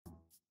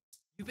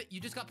You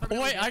just got Oh,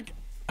 permanently wait,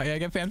 I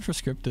get banned for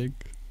scripting.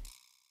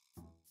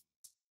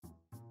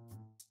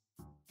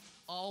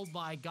 Oh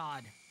my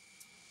god.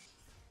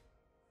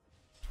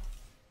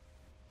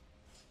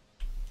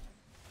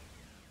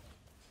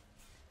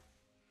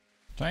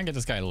 Try and get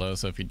this guy low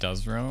so if he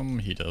does roam,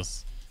 he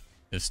just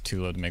is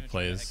too low to make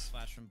plays.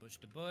 Flash from bush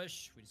to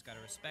bush. We just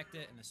gotta respect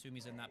it and assume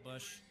he's in that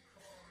bush.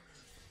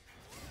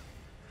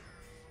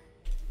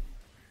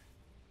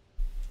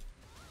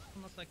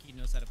 Doesn't look like he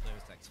knows how to play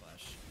with X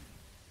Flash.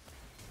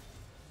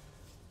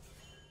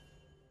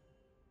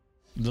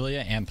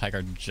 Lilia and Pyke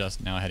are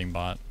just now heading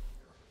bot.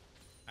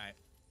 Alright.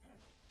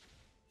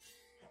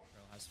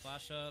 Girl has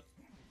flash up.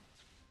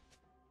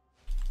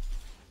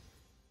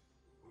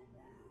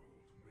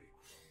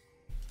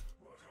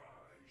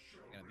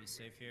 Gotta be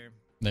safe here.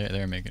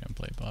 They're making him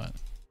play bot.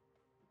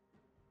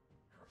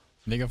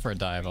 They go for a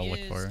dive, I'll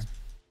look for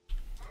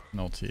an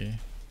ulti.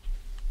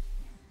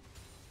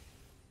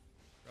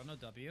 Girl, no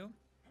W.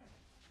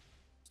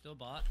 Still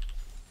bot.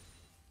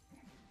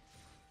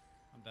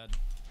 I'm dead.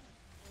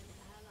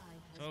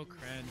 So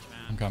cringe,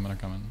 man. I'm coming.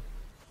 Okay.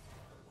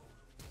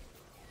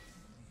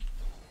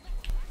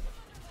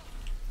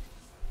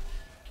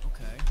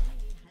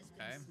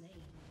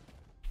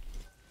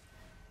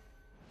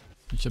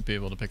 You should be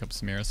able to pick up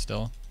Samira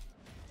still.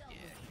 Yeah,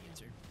 he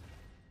answered.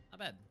 Not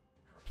bad.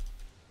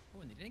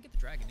 Oh, and they didn't get the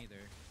dragon either.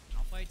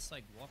 Malphite's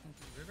like walking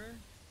through the river.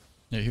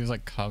 Yeah, he was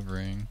like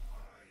covering.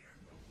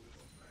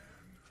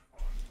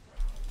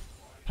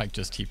 Pyke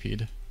just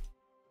TP'd.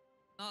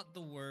 Not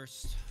the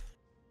worst.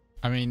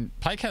 I mean,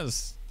 Pyke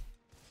has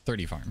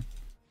 30 farm.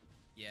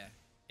 Yeah,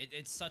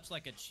 it's such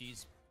like a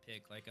cheese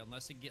pick. Like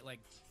unless it get like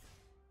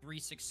 3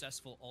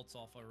 successful ults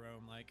off a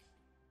roam, like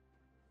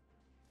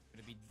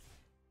gonna be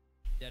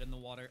dead in the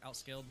water,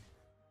 outskilled.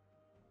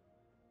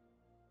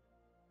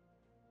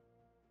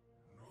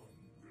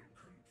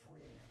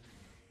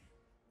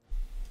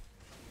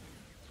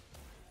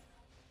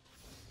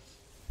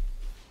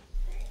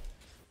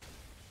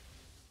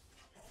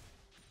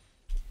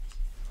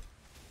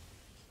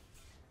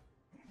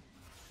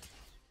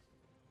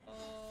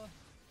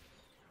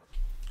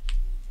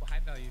 High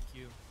value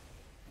Q.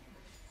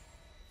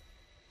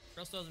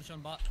 Girl still hasn't shown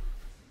bot.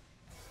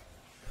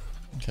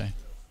 Okay.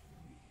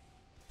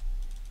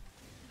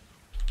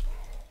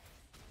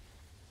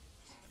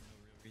 No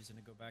real reason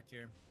to go back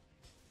here.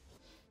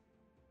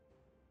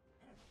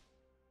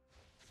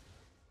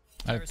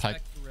 I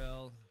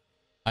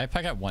have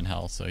Pyke at 1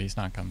 health, so he's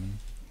not coming.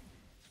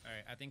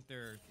 Alright, I think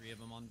there are 3 of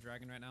them on the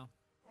dragon right now.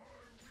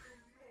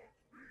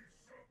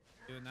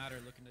 Doing that or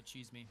looking to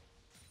cheese me.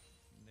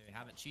 They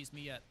haven't cheesed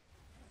me yet.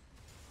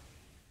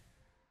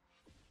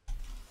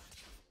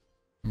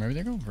 Maybe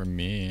they're going for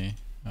me.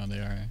 Oh, they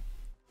are.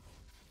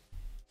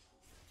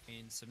 I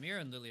mean,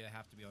 Samira and Lilia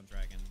have to be on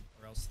dragon,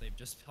 or else they've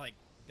just like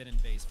been in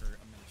base for a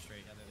minute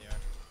straight. Yeah, there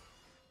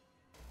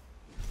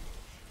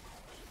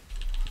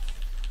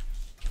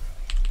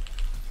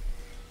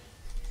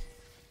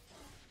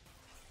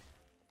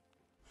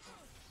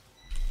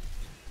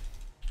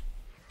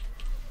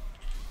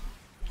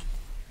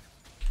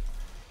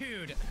they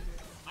are. Dude,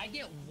 I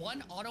get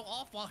 1 auto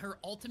off while her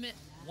ultimate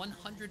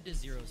 100 to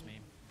zeros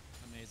me.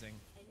 Amazing.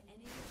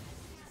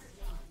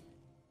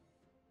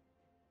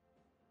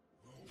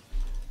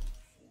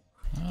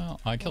 Oh,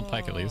 I killed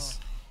Pyke at least.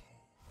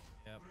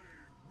 Yep.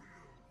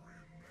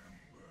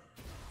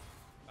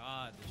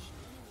 God, this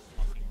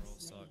fucking roll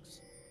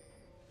sucks.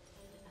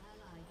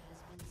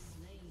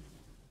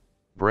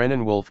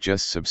 Brennan Wolf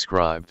just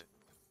subscribed.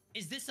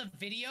 Is this a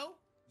video?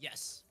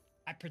 Yes.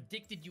 I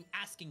predicted you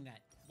asking that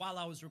while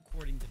I was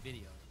recording the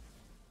video.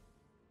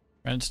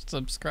 Brennan,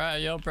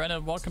 subscribe. Yo,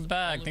 Brennan, welcome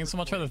back. Thanks so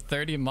much for the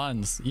 30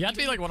 months. You have to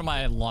be like one of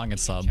my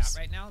longest subs.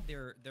 Right now,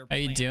 they're How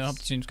you doing? Hope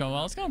the stream's going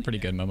well. It's going pretty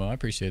good, Momo. I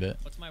appreciate it.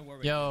 What's my war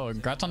rate? Yo,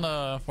 congrats on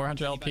the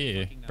 400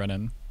 LP,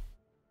 Brennan.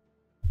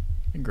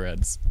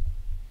 Congrats.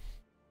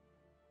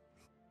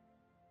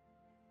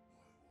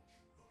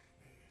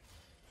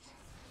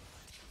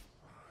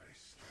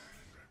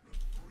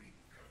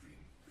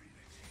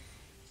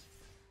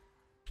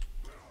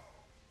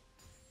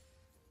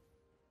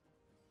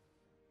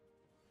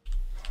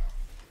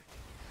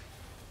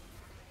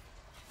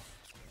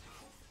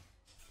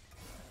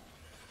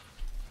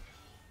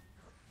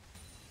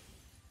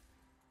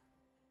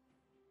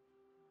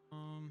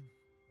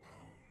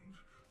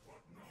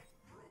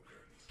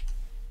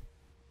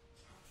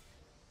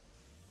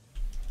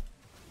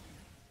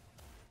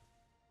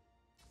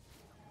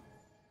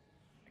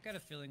 I got a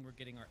feeling we're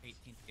getting our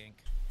 18th gank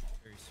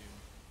very soon.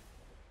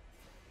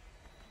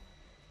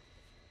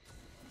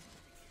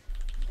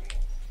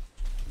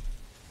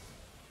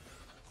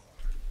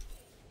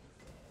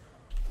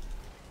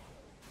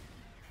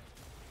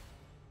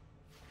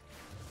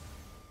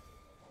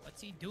 What's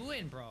he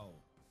doing, bro?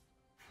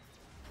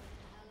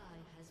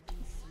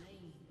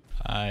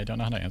 I don't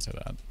know how to answer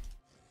that.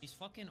 He's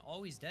fucking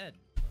always dead.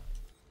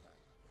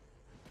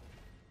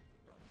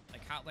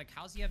 Like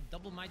how's he have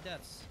double my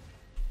deaths?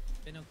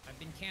 I've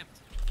been camped.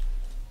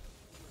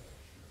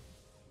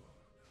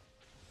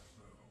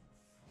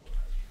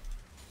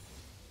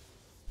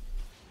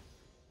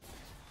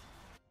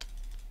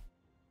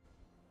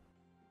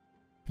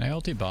 Can I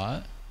ulti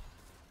bot?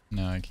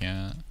 No, I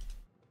can't.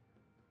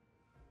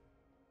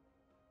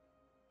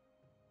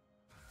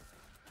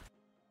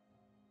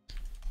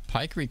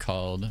 Pyke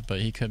recalled, but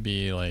he could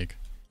be like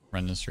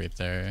running straight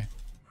there.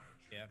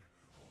 Yeah.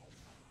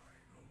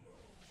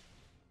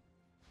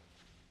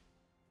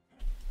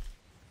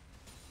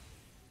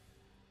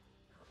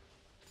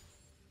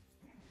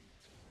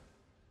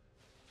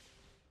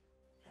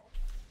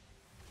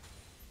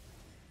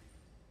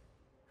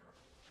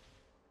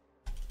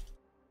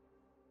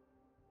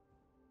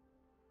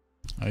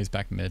 Oh, he's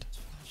back mid.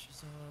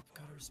 Flashes up.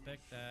 Gotta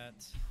respect that.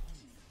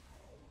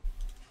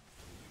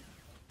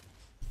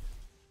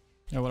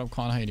 Yo, what up,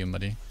 Quan? How you doing,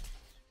 buddy?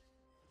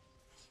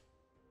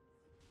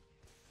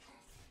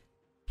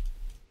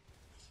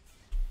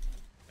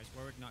 Is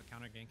Warwick not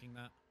counter ganking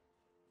that?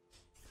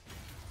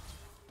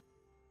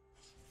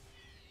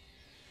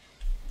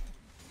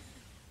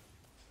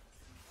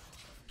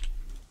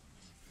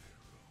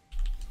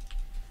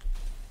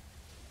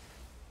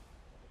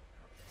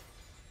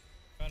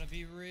 Gotta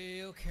be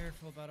real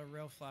careful about a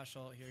rail flash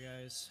ult here,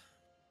 guys.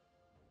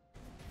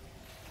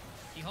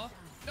 Yeehaw?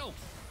 No!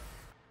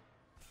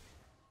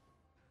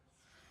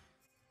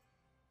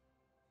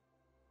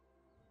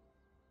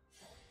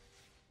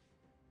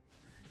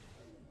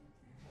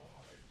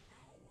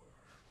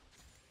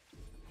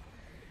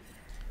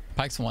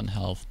 Pyke's 1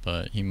 health,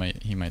 but he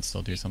might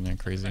still do something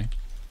crazy.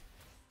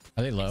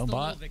 Are they low, It's the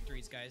bot? little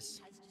victories,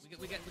 guys.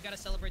 We gotta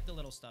celebrate the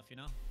little stuff, you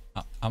know?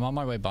 I'm on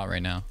my way bot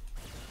right now.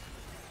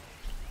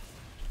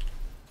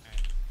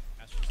 Alright.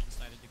 Astro's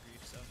decided to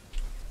grief, so.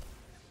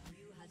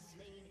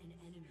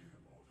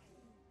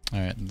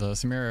 Alright, the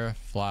Samira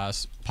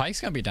flash.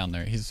 Pyke's gonna be down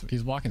there. He's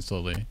walking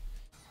slowly.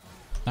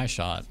 Nice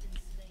shot.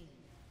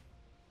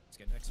 It's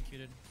getting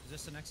executed. Is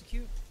this an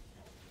execute?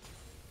 I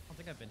don't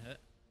think I've been hit.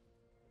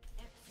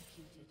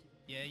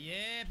 Yeah,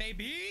 yeah,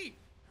 baby!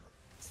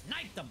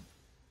 Snipe them!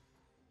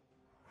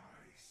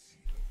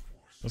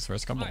 Those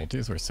first couple Alright.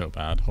 ultis were so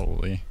bad.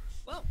 Holy.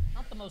 Well,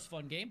 not the most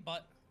fun game,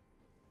 but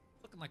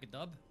looking like a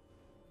dub.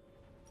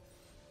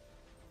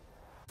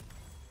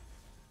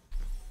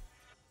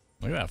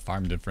 Look at that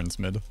farm difference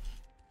mid.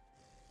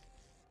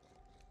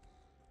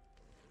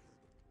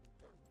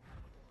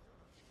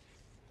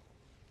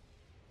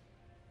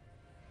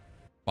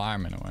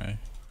 Farming away.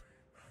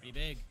 Pretty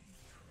big.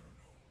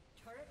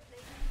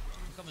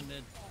 I'm coming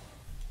mid.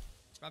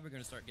 It's probably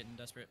gonna start getting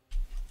desperate.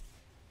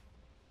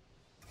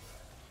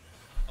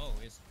 Oh,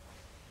 is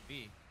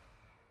B.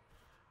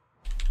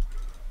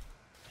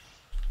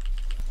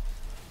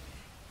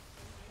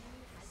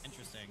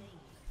 Interesting.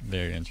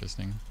 Very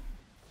interesting.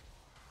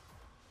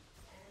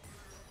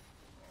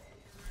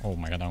 Oh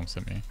my god, that almost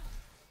hit me.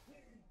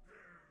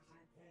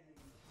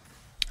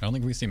 I don't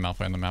think we see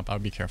Malphite on the map. I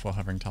would be careful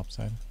hovering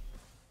topside.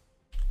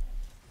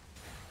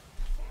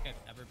 I think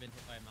I've ever been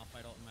hit by a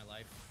Malphite ult in my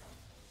life.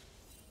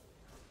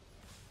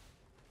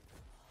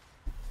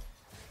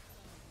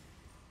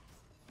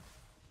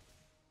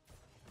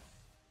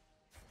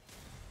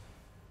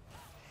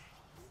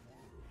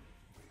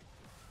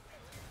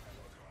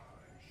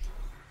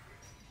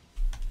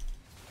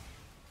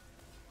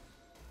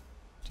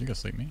 Did you go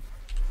sleep me?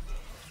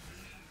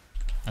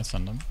 I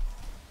stunned him.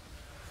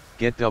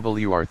 Get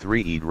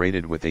WR3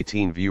 rated with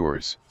 18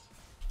 viewers.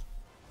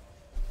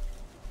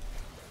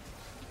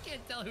 You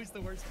can't tell who's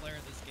the worst player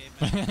in this game,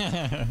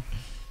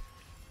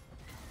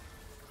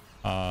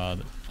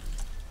 man.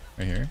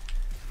 Right here.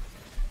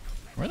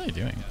 What are they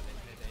doing? Yeah,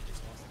 they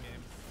just lost the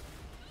game.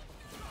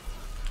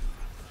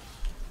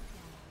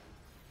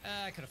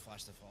 I could have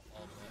flashed the ult,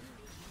 but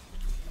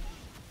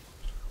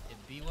it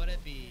be what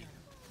it be.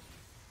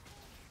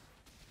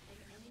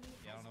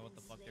 Yeah, I don't know what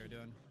the fuck they're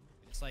doing.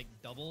 It's like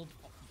doubled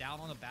down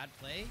on a bad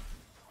play.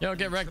 Yo,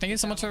 get wrecked. Thank you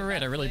so much for the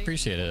raid. I really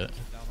appreciate it.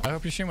 I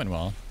hope you're streaming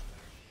well.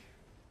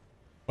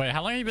 Wait,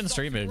 how long have you been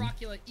streaming?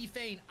 Rockula,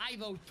 Efane,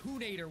 Ivo,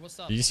 Tunator, what's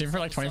up? You stream for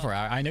like 24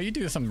 hours? I know you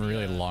do some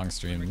really long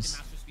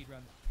streams.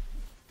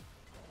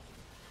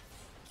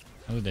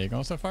 How's the day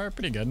going so far?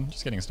 Pretty good.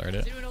 Just getting started.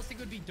 Does anyone else think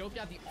it would be dope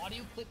to have the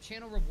audio clip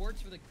channel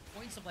rewards for the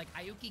points of like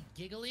Aoki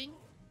giggling,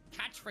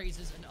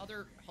 catchphrases, and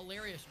other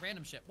hilarious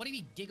random shit? What do you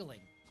mean giggling?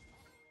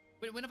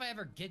 When have I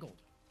ever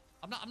giggled?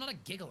 I'm not a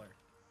giggler.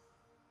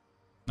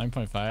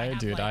 9.5,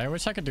 dude. like, I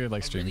wish I could do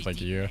like streams really like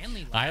deep you.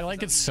 manly laugh. I Is like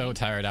that get what you so mean?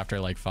 tired after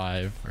like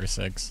 5 or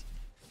 6.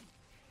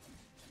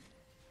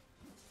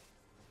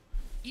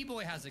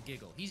 E-boy has a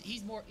giggle.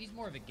 He's more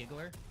of a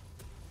giggler.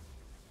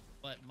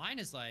 But mine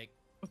is like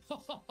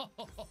What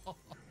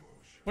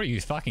are you,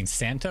 fucking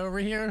Santa over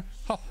here?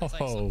 Ho ho it's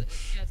like ho.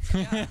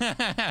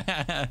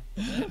 yeah.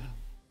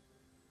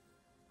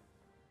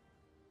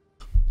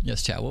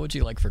 Yes, chat. What would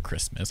you like for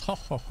Christmas? Ho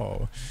ho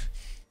ho.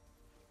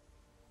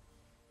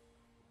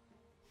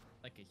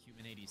 Like a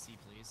human ADC,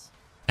 please.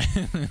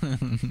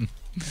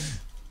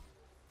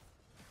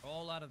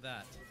 All out of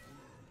that.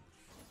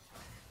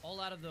 All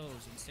out of those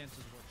in Santa's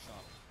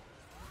workshop.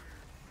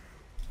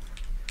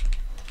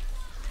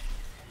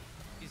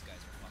 These guys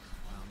are fucking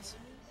clowns.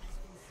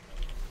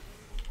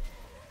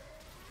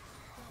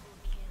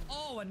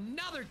 Oh,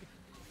 another.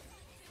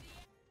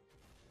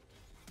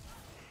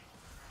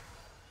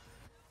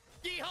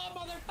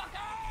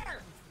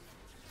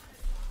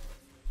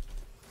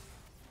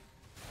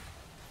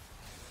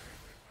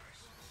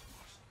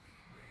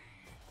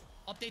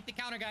 Update the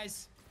counter,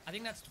 guys. I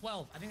think that's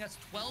 12. I think that's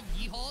 12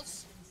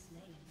 yeehaws.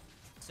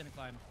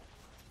 Climb.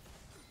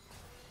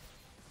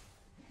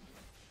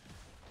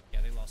 Yeah,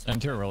 they lost.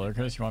 Into a roller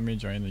coaster. You want me to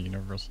join the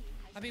universe?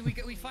 I mean,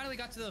 we finally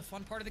got to the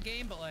fun part of the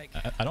game, but like,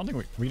 I don't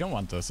think we don't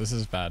want this. This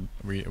is bad.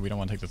 We don't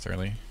want to take this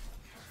early.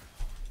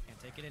 Can't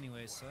take it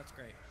anyways, so that's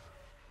great.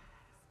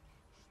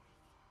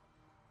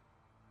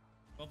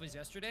 12 was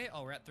yesterday.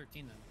 Oh, we're at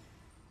 13 then.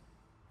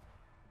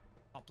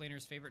 Top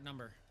laner's favorite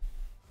number.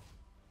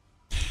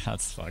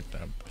 That's fucked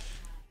up.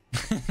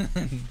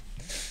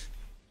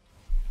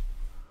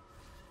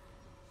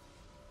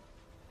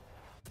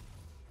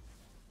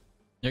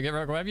 Yo,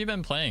 Givrog, what have you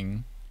been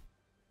playing?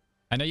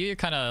 I know you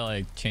kind of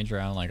like change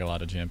around like a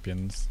lot of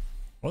champions.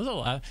 What was the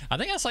last? I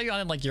think I saw you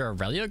on like your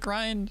Aurelia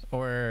grind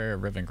or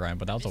Riven grind,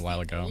 but that was a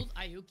while ago. Old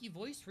Ayuki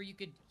voice where you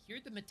could hear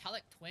the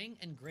metallic twang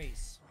and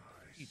grace.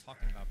 What are you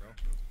talking about, bro?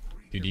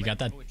 Dude, you got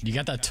that? You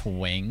got that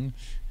twang?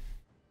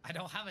 I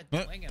don't have a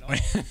twang at all.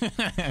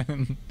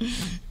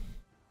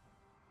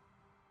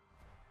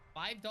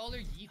 $5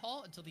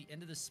 yeehaw until the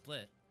end of the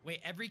split. Wait,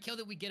 every kill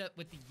that we get up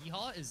with the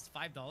yeehaw is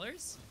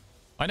 $5?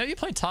 I know you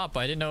play top,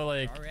 but I didn't know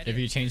like if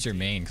you changed your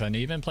main, because I know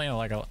you've been playing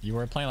like you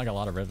were playing like a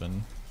lot of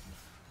Riven.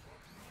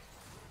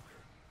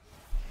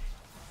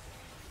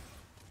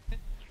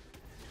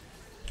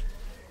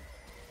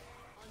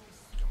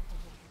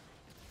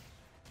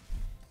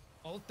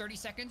 Oh, 30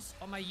 seconds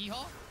on my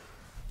yeehaw.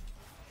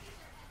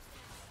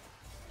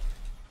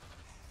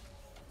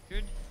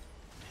 Good.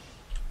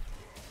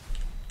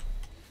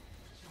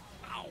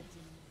 Ow.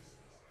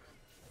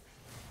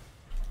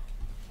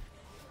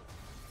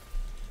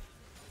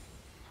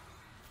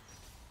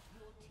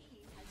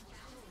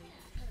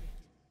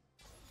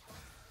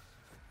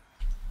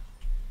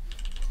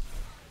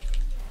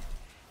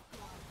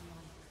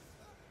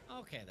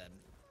 Okay then.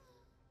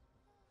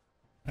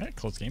 All right,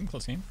 close game,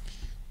 close game.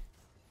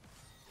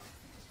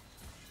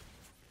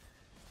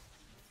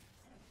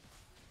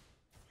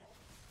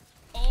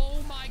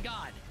 Oh my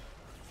god.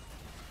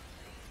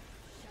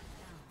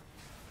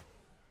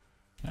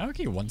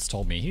 Aoki once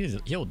told me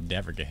he'll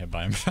never get hit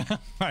by him.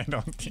 I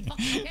don't think.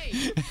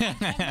 Hey, I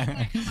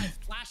have my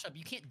flash up.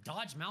 You can't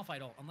dodge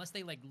Malphite ult unless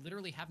they like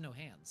literally have no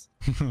hands.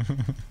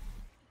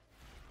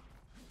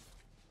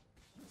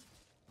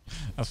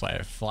 That's why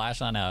I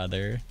flash on out of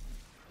there.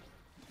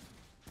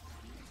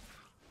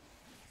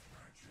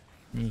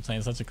 You've been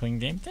playing such a clean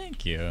game.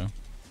 Thank you.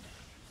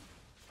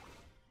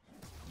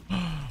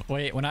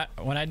 Wait, when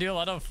I do a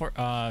lot of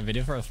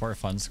video for a for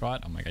fun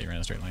squad. Oh my god, you ran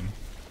a straight line.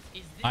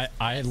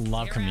 I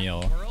love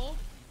Camille. World?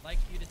 Like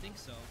you to think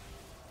so.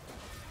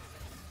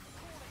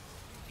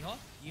 Yeehaw,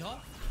 yeehaw,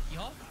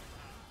 yeehaw.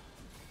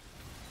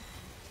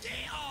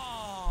 Damn!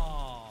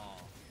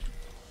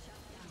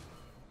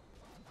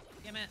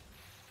 Damn it.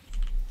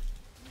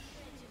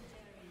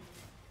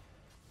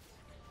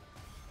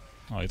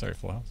 Oh, he's already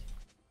full health.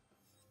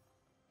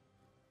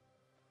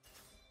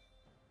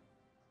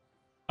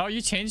 Oh,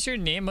 you changed your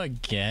name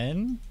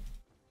again?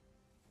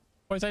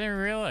 Boys, I didn't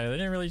realize. I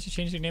didn't realize you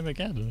changed your name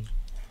again.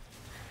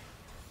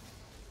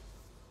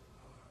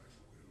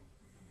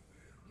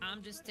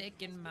 I'm just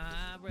taking my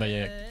breath. But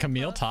yeah,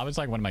 Camille top is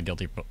like one of my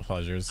guilty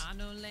pleasures. I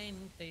know lane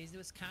phase, it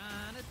was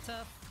kind of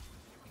tough.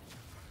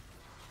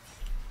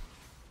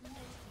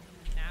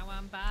 Now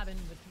I'm bobbing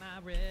with my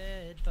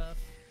red buff.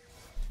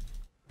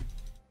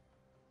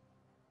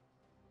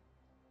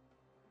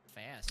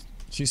 Fast.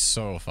 She's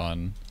so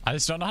fun. I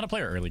just don't know how to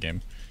play her early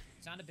game.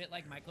 Sound a bit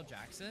like Michael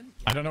Jackson.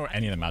 I don't know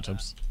any of the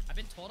matchups. I've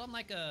been told I'm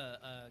like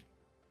a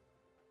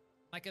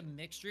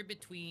mixture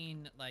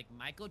between like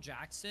Michael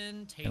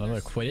Jackson, Taylor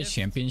Another Quidditch Swift,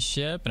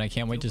 championship, and I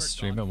can't wait to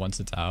stream it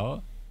once it's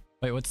out.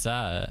 Wait, what's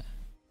that?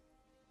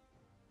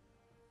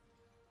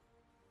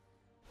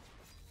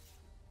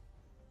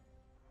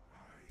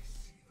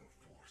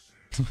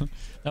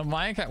 The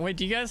Minecraft. Wait,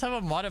 do you guys have a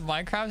modded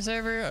Minecraft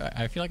server?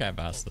 I feel like I've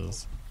asked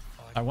this.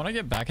 I want to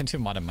get back into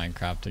modded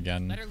Minecraft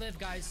again. Let her live,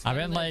 guys. I've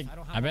been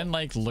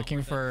like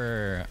looking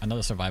for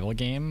another survival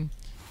game,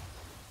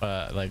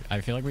 but like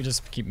I feel like we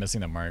just keep missing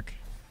the mark.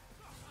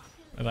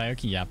 What are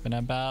Aoki yapping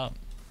about?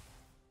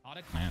 Not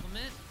a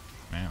compliment.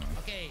 Man.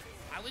 Okay,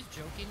 I was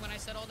joking when I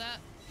said all that,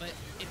 but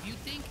if you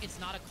think it's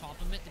not a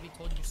compliment to be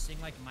told you sing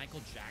like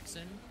Michael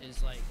Jackson,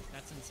 is like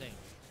that's insane.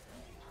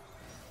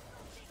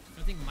 You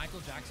don't think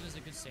Michael Jackson is a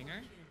good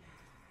singer?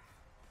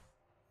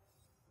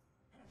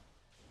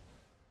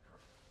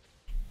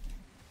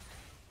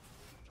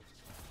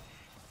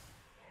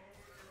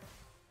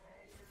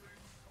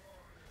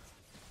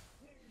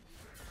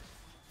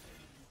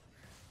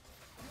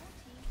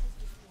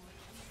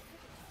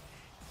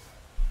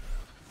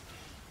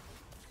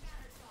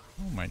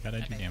 Oh my god, I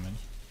do damage.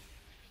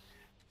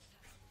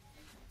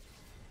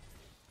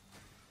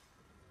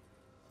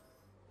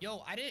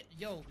 Yo,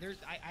 there's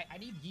I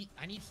need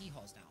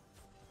hee-haws now.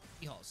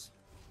 Hee-haws.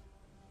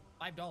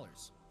 $5.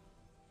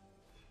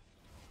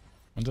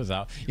 When's this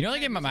out? You know the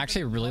game I'm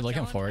actually really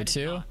looking forward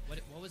to?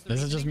 What was the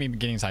This is just me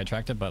getting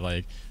sidetracked, but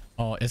like,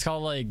 oh, it's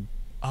called like,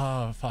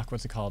 oh fuck,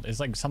 what's it called? It's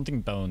like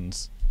something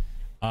bones.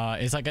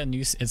 It's like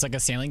it's like a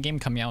sailing game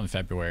coming out in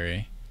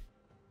February.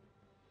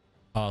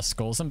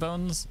 Skulls and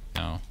Bones?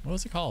 No. What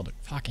was it called?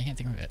 Fuck, I can't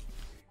think of it.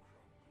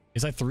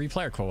 It's like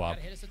 3-player co-op.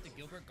 Gotta hit us with the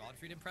Gilbert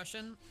Gottfried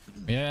impression.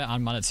 Yeah,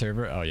 on modded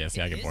server. Oh yes,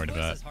 yeah, I get bored of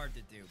that. His voice is hard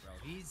to do, bro.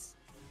 He's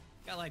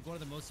got like one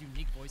of the most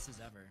unique voices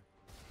ever.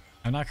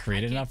 I'm not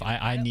creative enough.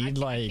 I need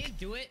like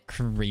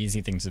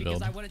crazy things to build.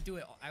 Because I want to do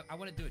it. I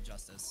want to do it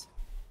justice.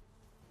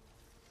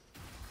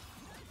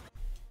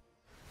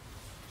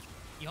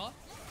 Yeehaw.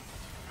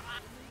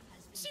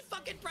 She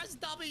fucking pressed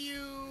W.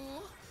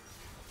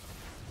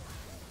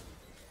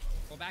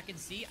 Go back and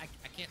see. I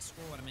can't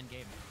score when I'm in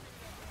game.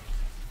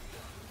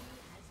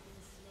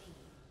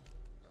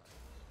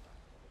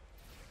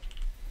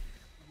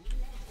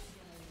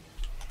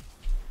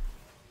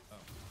 Oh.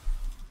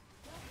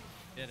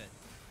 Did it.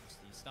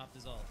 You stopped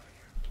his ult.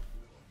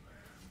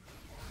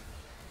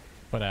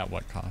 But at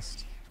what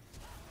cost?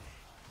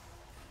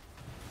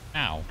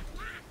 Ow.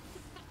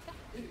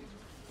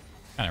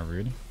 Kind of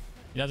rude.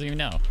 He doesn't even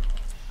know.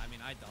 I mean,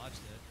 I dodged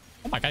it.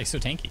 Oh my god, he's so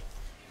tanky.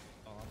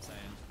 All I'm saying.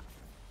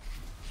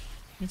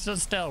 He's so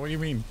still. What do you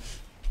mean?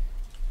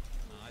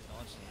 No, I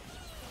dodged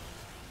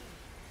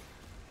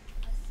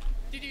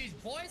it. GG's,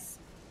 boys.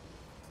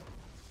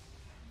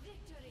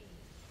 Victory.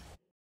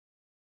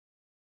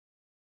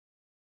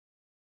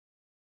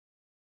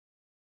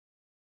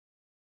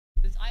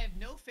 I have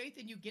no faith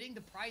in you getting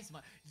the prize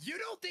money. You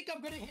don't think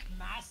I'm gonna hit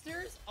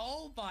masters?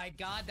 Oh my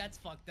god, that's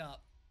fucked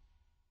up.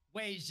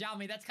 Wait,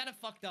 Xiaomi, that's kind of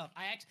fucked up.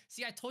 I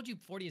told you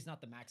 40 is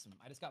not the maximum.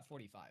 I just got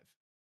 45.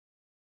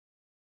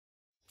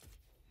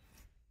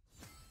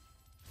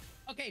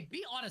 Okay,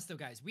 be honest though,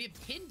 guys. We have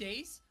 10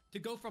 days to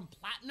go from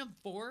Platinum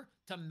 4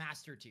 to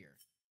Master Tier.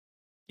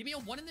 Give me a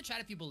 1 in the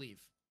chat if you believe.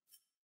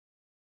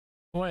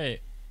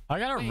 Wait, I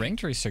got a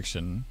ranked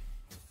restriction.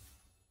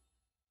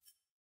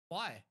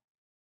 Why?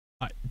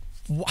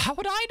 How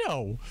would I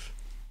know?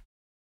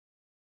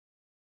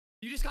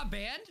 You just got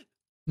banned?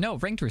 No,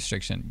 ranked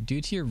restriction. Due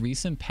to your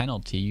recent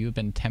penalty, you have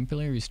been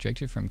temporarily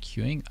restricted from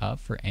queuing up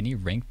for any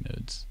ranked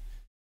modes.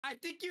 I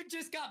think you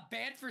just got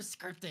banned for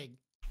scripting.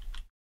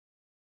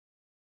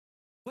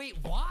 Wait,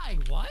 why?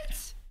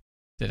 What?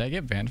 Did I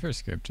get banned for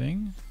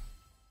scripting?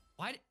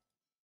 Why? You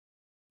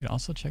can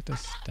also check the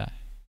stat.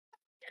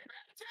 Get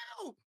banned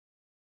too!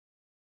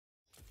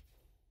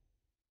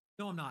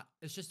 No, I'm not.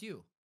 It's just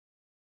you.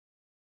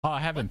 Oh, I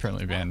have been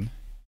permanently banned.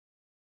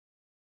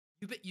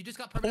 You just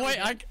got permanently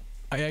banned?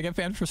 Wait, I get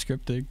banned for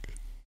scripting.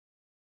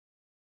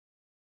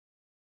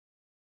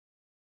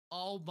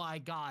 Oh my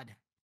god.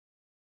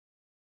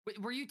 Wait,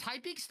 were you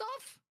typing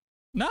stuff?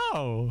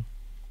 No.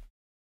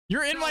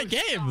 You're in my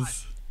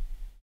games.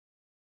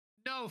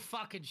 No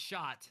fucking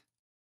shot.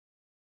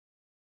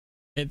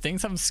 It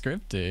thinks I'm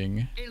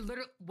scripting. It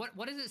literally,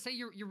 what does it say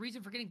your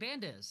reason for getting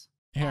banned is?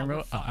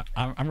 Here,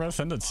 I'm gonna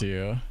send it to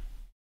you.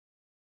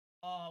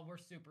 Oh, we're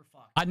super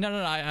fucked.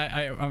 No,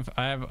 I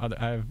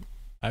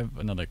have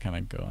another kind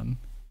of going.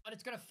 But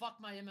it's gonna fuck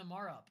my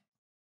MMR up.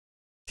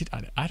 Dude,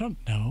 I don't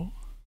know.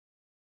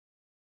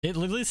 It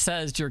literally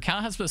says your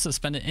account has been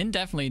suspended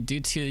indefinitely due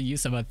to the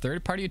use of a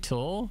third-party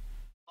tool.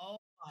 Oh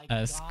my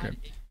god!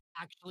 Script. It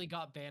actually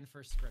got banned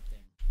for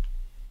scripting.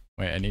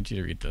 Wait, I need you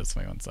to read this.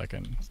 Wait 1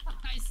 second.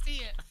 I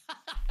see it.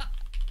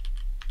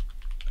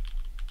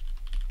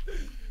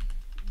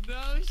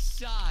 No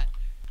shot.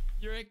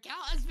 Your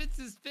account has been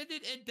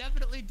suspended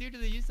indefinitely due to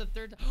the use of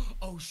third.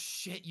 Oh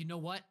shit! You know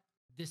what?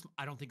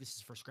 I don't think this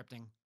is for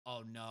scripting.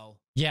 Oh no.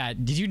 Yeah,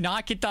 did you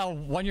not get the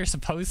one you're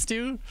supposed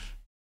to?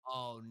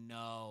 Oh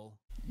no.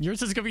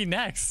 Yours is gonna be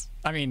next.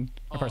 I mean,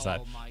 of course not.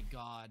 Oh my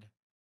god.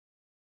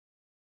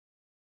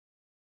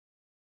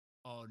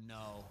 Oh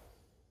no.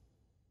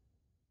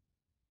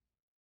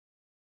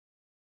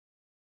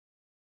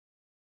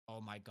 Oh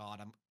my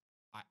god,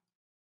 I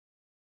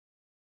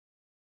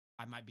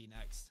might be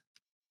next.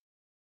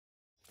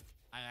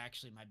 I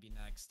actually might be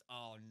next.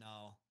 Oh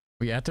no.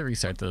 We have to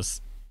restart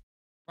this.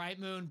 Bright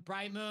moon,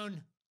 bright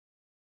moon.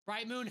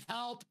 Bright moon,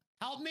 help.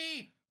 Help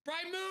me.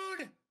 Bright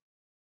moon.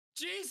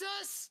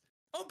 Jesus.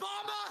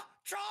 Obama.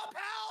 Trump,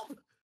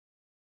 help.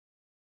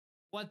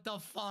 What the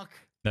fuck?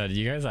 No, do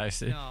you guys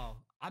actually? No,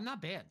 I'm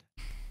not banned.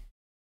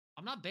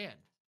 I'm not banned.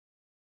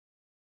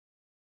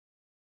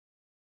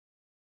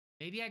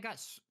 Maybe I got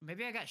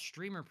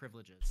streamer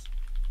privileges.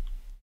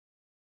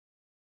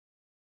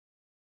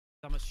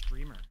 I'm a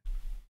streamer.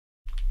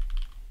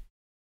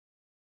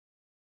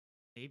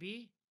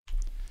 Maybe.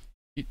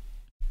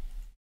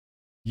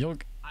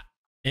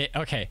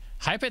 Okay,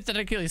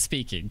 hypothetically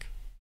speaking,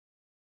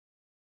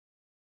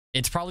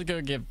 it's probably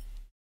gonna get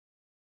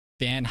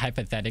banned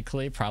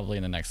hypothetically probably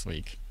in the next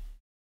week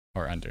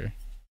or under.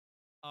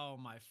 Oh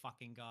my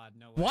fucking god,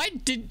 no way. Why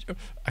did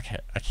okay,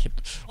 I can't.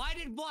 Why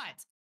did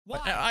what? Why?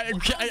 How is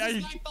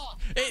this my fault?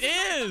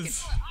 It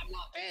is. I'm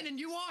not banned and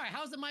you are.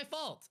 How's it my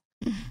fault?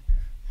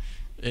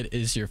 It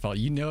is your fault.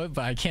 You know it,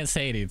 but I can't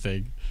say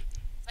anything.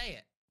 Say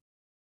it.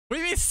 What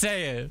do you mean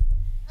say it?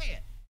 Say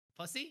it.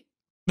 Pussy?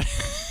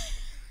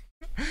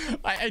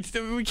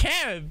 We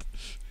can't.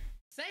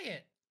 Say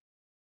it.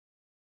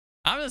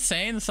 I'm just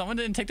saying, someone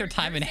didn't take their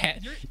time and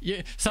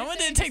someone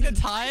didn't take the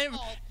time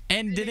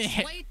and didn't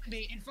explain to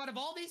me in front of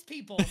all these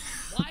people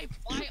why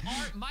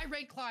my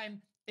rank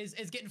climb is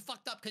getting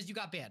fucked up because you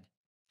got banned.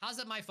 How's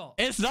that my fault?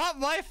 It's not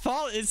my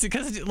fault. It's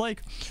because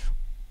like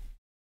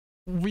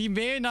we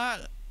may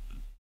not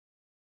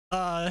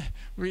how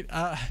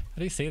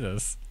do you say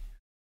this?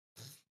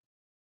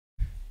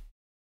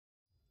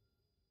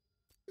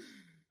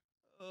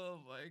 Oh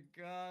my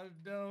god,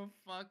 no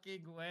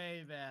fucking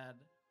way, man.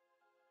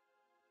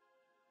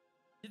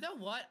 You know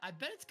what? I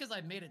bet it's because I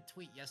made a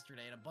tweet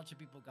yesterday and a bunch of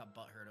people got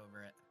butthurt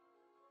over it.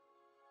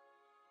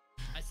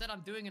 I said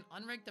I'm doing an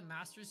unranked to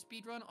Masters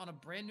speedrun on a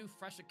brand new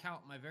fresh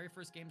account. My very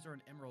first games are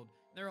in Emerald.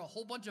 There are a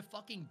whole bunch of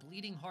fucking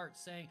bleeding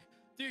hearts saying,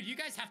 dude, you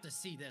guys have to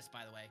see this,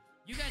 by the way.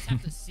 You guys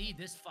have to see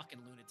this fucking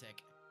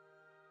lunatic.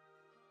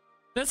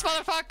 This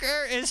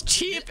motherfucker is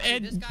cheap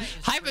and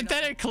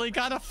hypothetically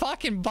got a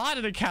fucking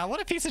botted account.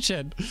 What a piece of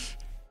shit.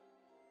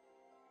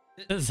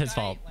 This is his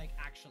fault. Like,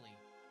 actually.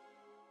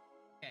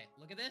 Okay,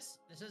 look at this.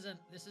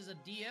 This is a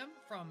DM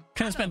from.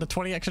 Could've spent the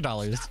 $20 extra.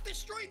 Stop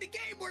destroying the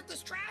game,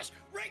 worthless trash.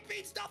 Rank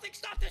means nothing.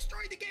 Stop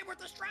destroying the game,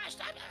 worthless trash.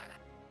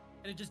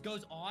 And it just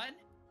goes on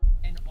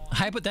and on.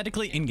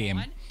 Hypothetically, in game.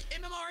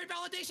 MMR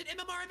invalidation.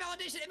 MMR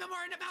invalidation.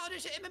 MMR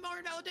invalidation. MMR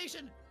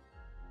invalidation.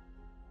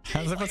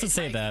 How was I supposed to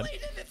say that?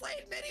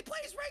 Inflated. Many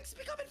plays ranks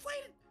become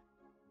inflated.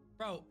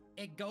 Bro,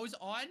 it goes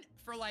on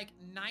for like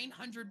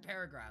 900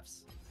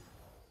 paragraphs.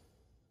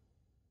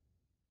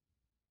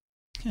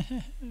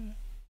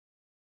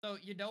 So,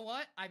 you know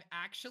what? I've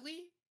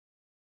actually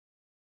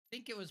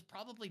think it was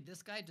probably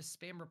this guy just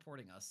spam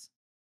reporting us.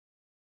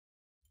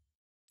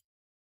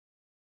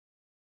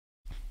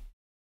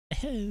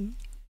 God,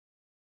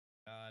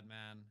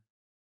 man.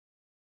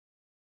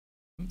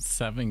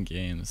 7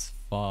 games.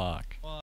 Fuck.